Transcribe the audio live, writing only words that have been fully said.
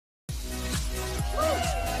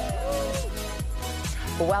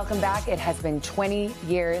Welcome back. It has been 20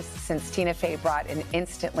 years since Tina Fey brought an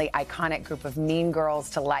instantly iconic group of mean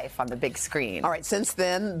girls to life on the big screen. All right, since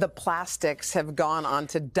then, the plastics have gone on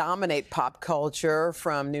to dominate pop culture,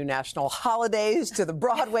 from new national holidays to the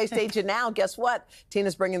Broadway stage. And now, guess what?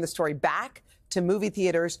 Tina's bringing the story back to movie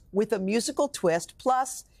theaters with a musical twist.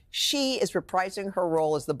 Plus, she is reprising her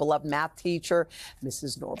role as the beloved math teacher,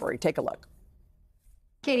 Mrs. Norbury. Take a look.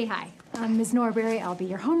 Katie, hi. I'm Ms. Norbury. I'll be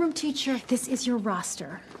your homeroom teacher. This is your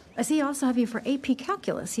roster. I see you also have you for AP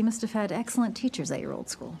Calculus. You must have had excellent teachers at your old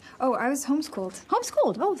school. Oh, I was homeschooled.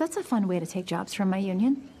 Homeschooled? Oh, that's a fun way to take jobs from my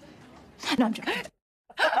union. No, I'm joking.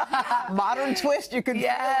 Modern twist, you could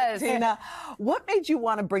Yes. feel it, Tina. What made you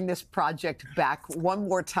want to bring this project back one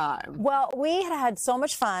more time? Well, we had so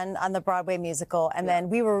much fun on the Broadway musical, and then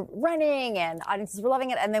we were running, and audiences were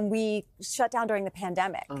loving it, and then we shut down during the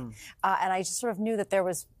pandemic. And I just sort of knew that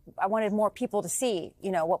I wanted more people to see,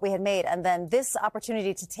 what we had made, and then this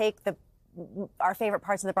opportunity to take our favorite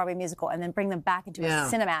parts of the Broadway musical and then bring them back into a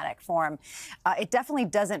cinematic form. It definitely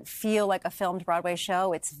doesn't feel like a filmed Broadway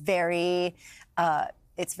show. It's very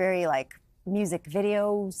like music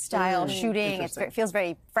video style shooting. It feels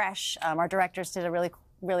very fresh. Our directors did a really,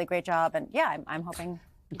 really great job, and yeah, I'm hoping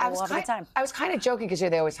we'll have a good time. I was kind of joking because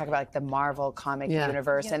they always talk about like the Marvel comic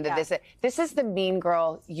universe and this is the Mean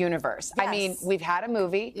Girl universe. Yes. I mean, we've had a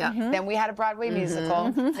movie, then we had a Broadway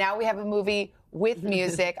musical, now we have a movie with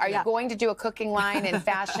music. Are you going to do a cooking line in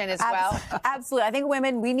fashion as well? Absolutely. I think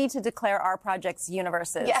women, we need to declare our projects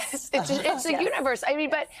universes. Yes, it's a universe. I mean,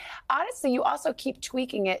 but honestly, you also keep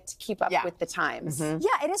tweaking it to keep up with the times. Yeah,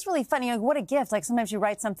 it is really funny. What a gift. Like sometimes you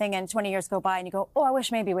write something and 20 years go by and you go, oh, I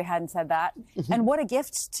wish maybe we hadn't said that. And what a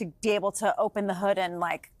gift to be able to open the hood and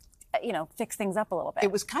fix things up a little bit.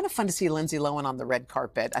 It was kind of fun to see Lindsay Lohan on the red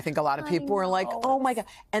carpet. I think a lot of people were like, oh my God.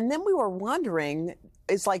 And then we were wondering,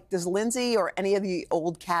 it's like, does Lindsay or any of the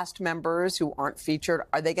old cast members who aren't featured,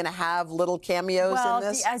 are they going to have little cameos in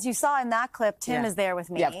this? As you saw in that clip, Tim is there with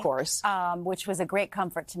me. Yeah, of course. Which was a great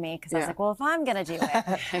comfort to me because I was like, well, if I'm going to do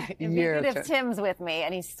it, if Tim's with me,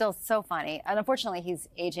 and he's still so funny. And unfortunately, he's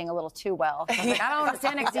aging a little too well. So I was like, I don't want to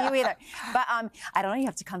stand next to you either. But I don't know. You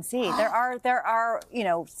have to come see. There are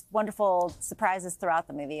wonderful surprises throughout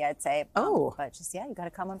the movie, I'd say. But just, you got to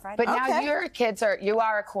come on Friday. But now your kids you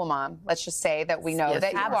are a cool mom. Let's just say that we know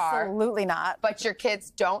that you are. Absolutely not. But your kids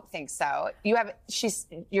don't think so.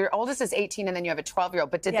 Your oldest is 18 and then you have a 12-year-old.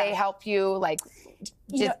 But did they help you,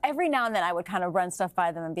 every now and then I would kind of run stuff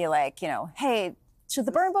by them and be like, hey, should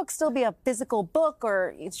the burn book still be a physical book,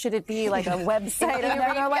 or should it be like a website? And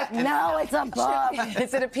they're like, no, it's a book.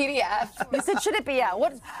 Is it a PDF? He said, should it be? Yeah.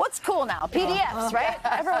 What's cool now? PDFs, right?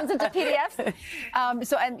 Everyone's into PDFs.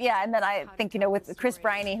 And then I think with Chris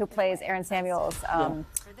Briney, who plays Aaron Samuels,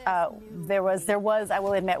 there was I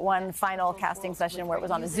will admit one final casting session where it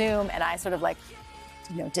was on a Zoom, and I sort of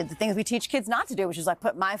did the things we teach kids not to do, which is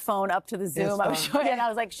put my phone up to the Zoom. I was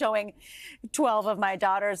showing 12 of my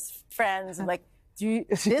daughter's friends, and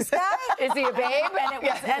this guy? Is he a babe?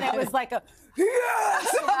 And it was like a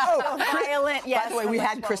violent. By the way, we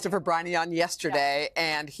had Christopher Briney on yesterday,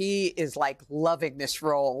 and he is loving this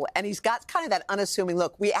role. And he's got kind of that unassuming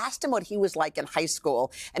look. We asked him what he was like in high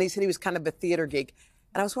school, and he said he was kind of a theater geek.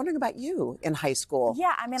 And I was wondering about you in high school.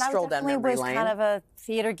 Yeah, I mean, I definitely was kind of a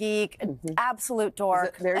theater geek, absolute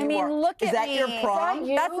dork. Look at me. Is that your prom?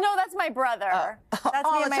 That's my brother.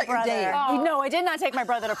 That's me and my brother. No, I did not take my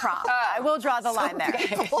brother to prom. I will draw the line there.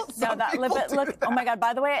 Look, oh my God,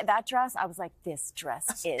 by the way, that dress, I was like, this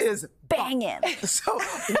dress is banging. So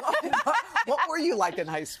what were you like in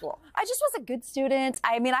high school? I just was a good student.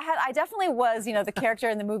 I mean, I definitely was, the character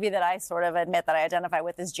in the movie that I sort of admit that I identify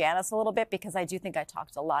with is Janis a little bit, because I do think I talked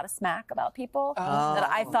a lot of smack about people. That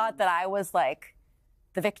I thought that I was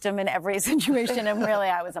the victim in every situation, and really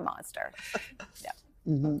I was a monster. Yeah.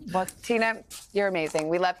 Well, Tina, you're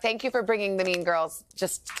amazing. Thank you for bringing the Mean Girls.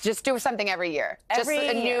 Just do something every year.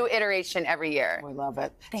 New iteration every year. We love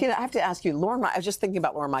it. Tina, I have to ask you, I was just thinking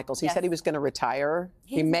about Lorne Michaels. He said he was going to retire.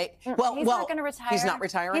 He's not going to retire. He's not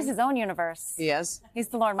retiring? He's his own universe. He is? He's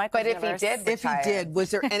the Lorne Michaels universe. But if he did, was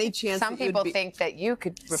there any chance Some people think that you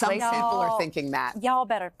could replace him. Some people are thinking that. Y'all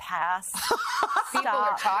better pass. People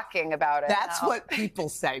are talking about it. That's what people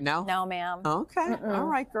say, no? No, ma'am. Okay. All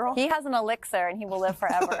right, girl. He has an elixir, and he will live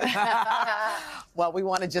forever. Well, we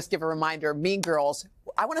want to just give a reminder, Mean Girls,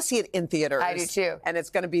 I want to see it in theaters. I do too. And it's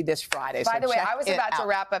going to be this Friday. By the way, I was about to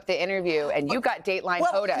wrap up the interview, and you got Dateline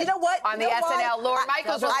Hoda. You know what? On the SNL, Lorne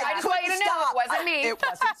Michaels. I just want you to know it wasn't me. It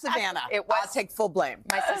wasn't Savannah. It was. I'll take full blame.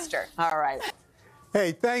 My sister. All right.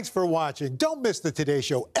 Hey, thanks for watching. Don't miss the Today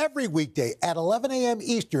Show every weekday at 11 a.m.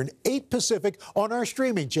 Eastern, 8 Pacific on our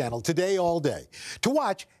streaming channel, Today All Day. To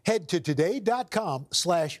watch, head to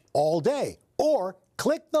today.com/allday or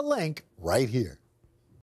click the link right here.